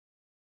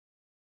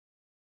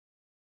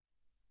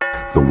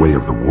The way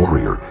of the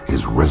warrior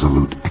is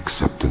resolute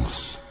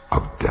acceptance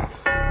of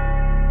death.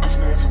 I've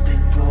never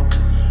been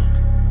broken.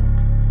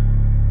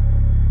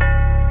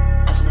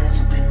 I've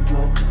never been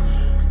broken.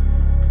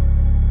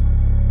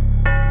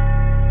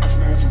 I've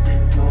never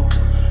been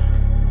broken.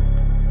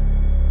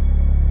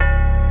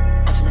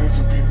 I've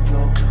never been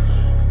broken.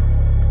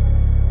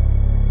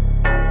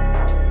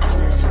 I've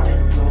never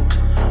been broken.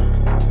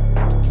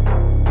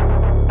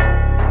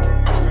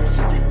 I've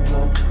never been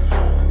broken.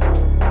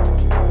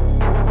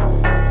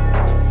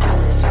 I've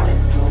never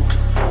been broken.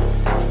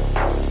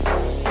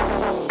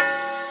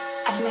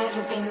 I've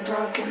never been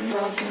broken,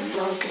 broken,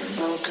 broken,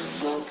 broken,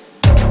 broken.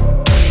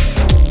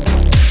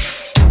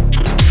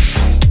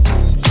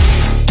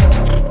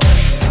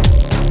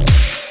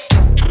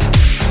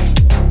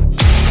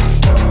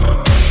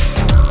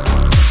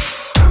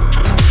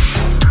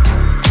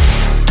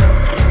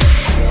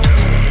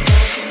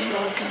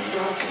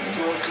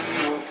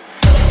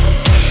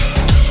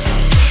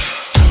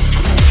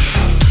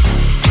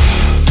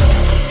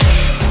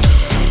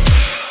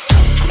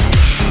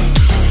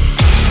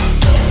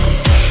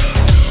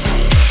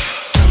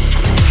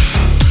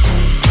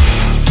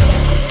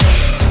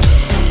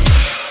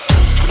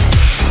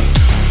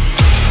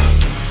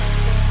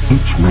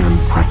 Each man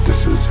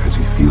practices as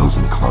he feels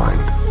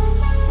inclined.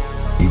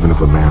 Even if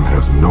a man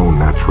has no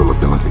natural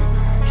ability,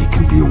 he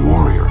can be a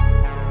warrior.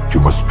 You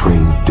must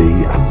train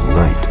day and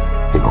night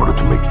in order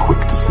to make quick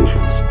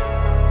decisions.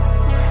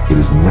 It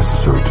is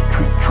necessary to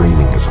treat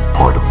training as a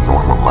part of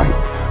normal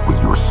life with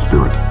your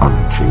spirit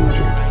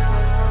unchanging.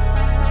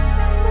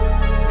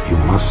 You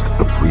must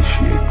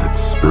appreciate that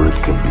spirit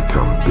can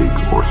become big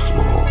or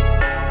small.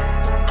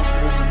 I've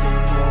never been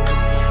broken.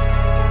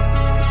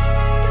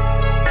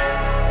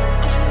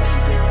 I've never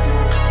been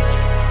broken.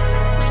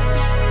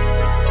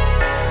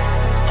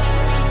 I've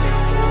never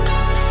been broken.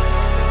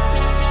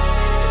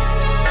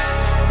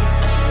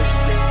 I've never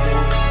been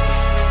broken.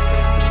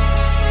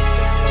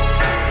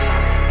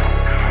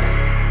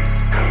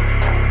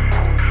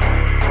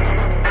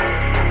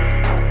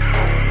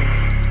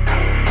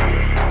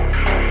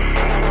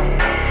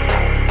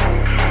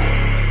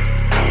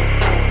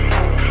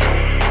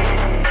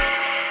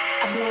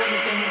 I've never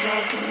been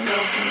broken,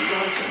 broken,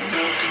 broken, broken,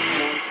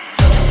 broken.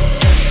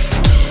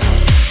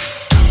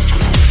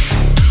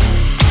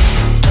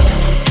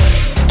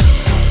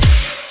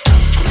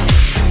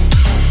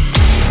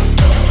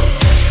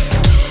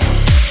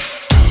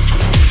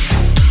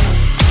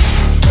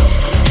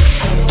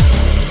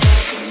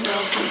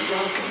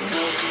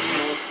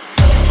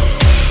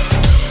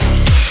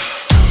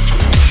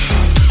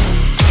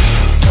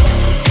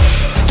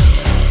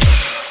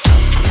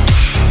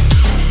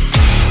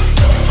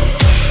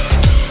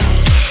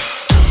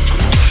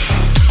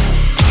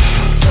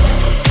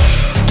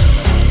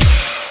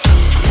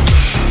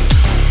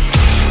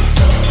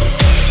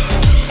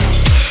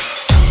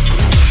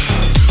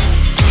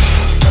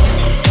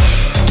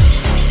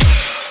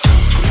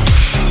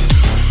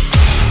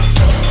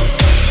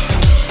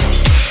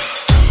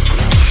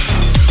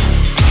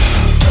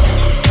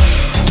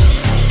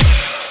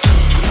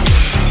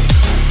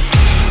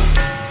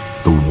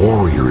 The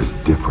warrior is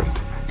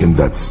different in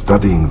that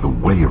studying the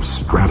way of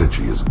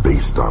strategy is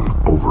based on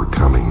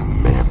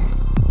overcoming men.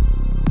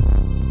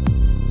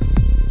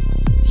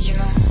 You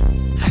know,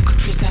 I could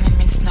pretend it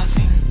means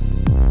nothing.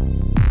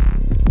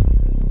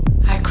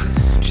 I could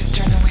just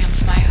turn away and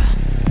smile.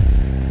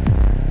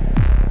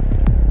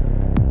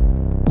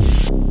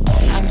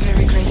 I'm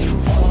very grateful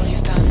for all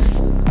you've done.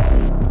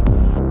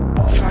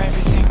 For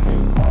everything.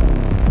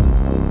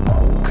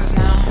 'Cause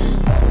now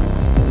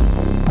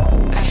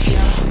I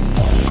feel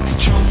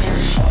stronger.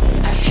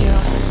 I feel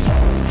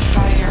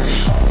fire.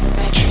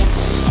 My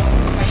dreams,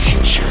 my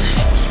future.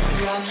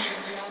 Gone.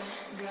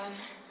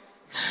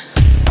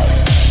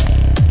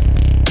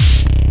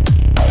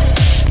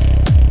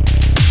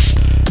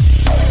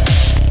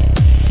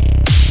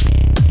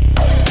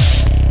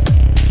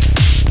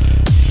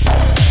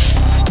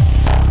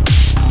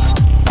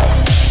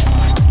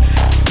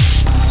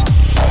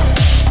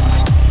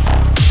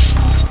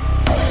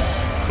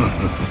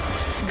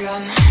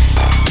 Gone.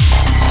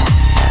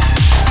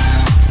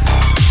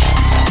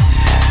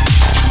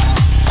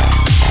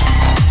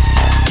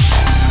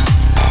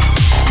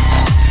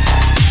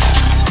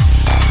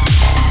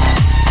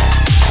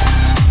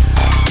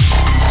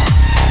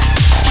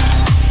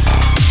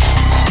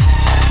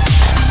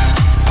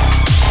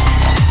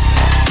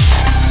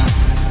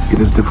 It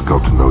is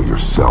difficult to know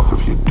yourself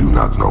if you do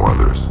not know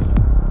others.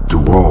 To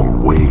all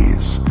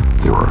ways,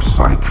 there are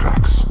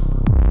sidetracks.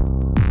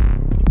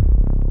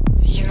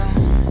 You know,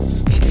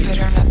 it's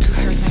better not to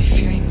hurt my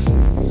feelings.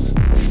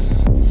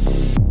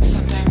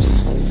 Sometimes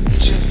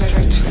it's just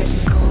better to let me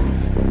go.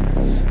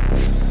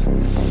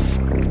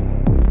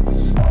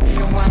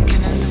 No one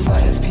can undo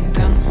what has been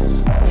done.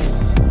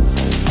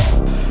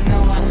 No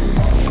one.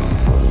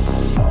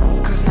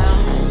 'Cause now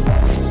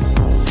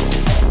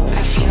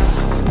I feel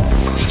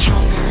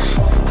stronger.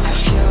 I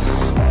feel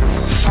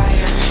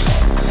fire.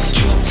 My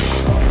dreams,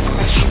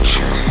 my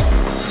future.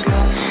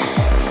 Gone.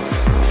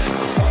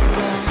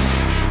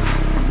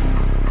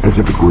 as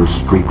if it were a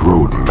straight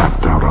road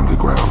mapped out on the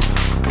ground.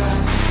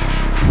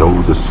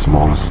 Know the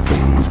smallest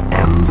things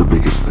and the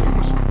biggest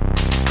things.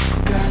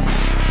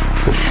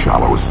 The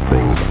shallowest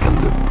things and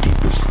the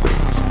deepest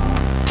things.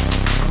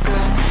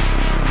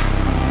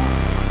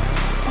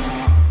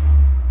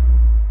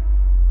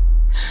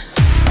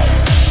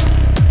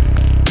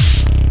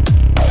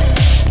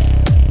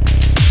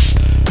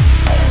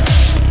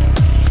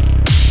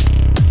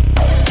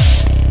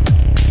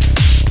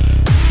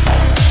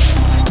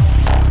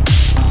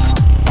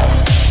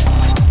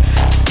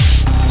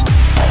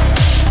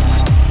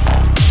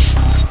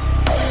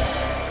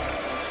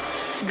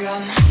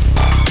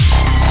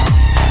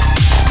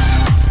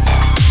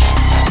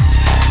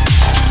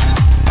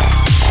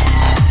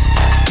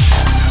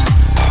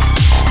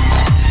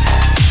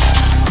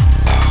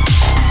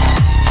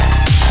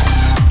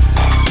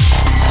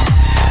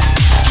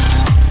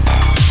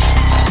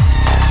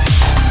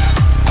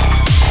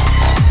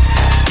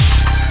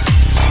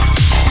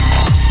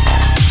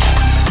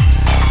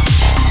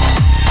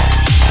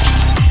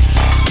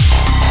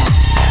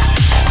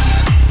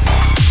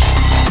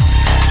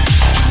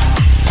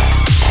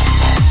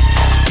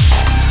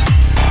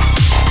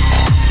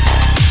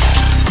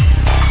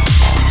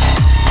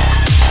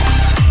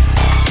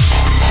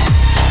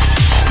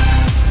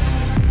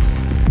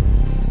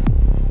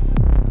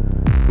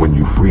 When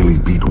you freely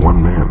beat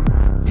one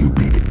man, you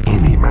beat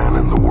any man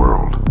in the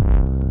world.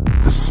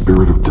 The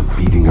spirit of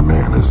defeating a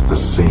man is the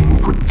same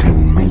for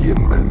 10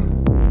 million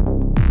men.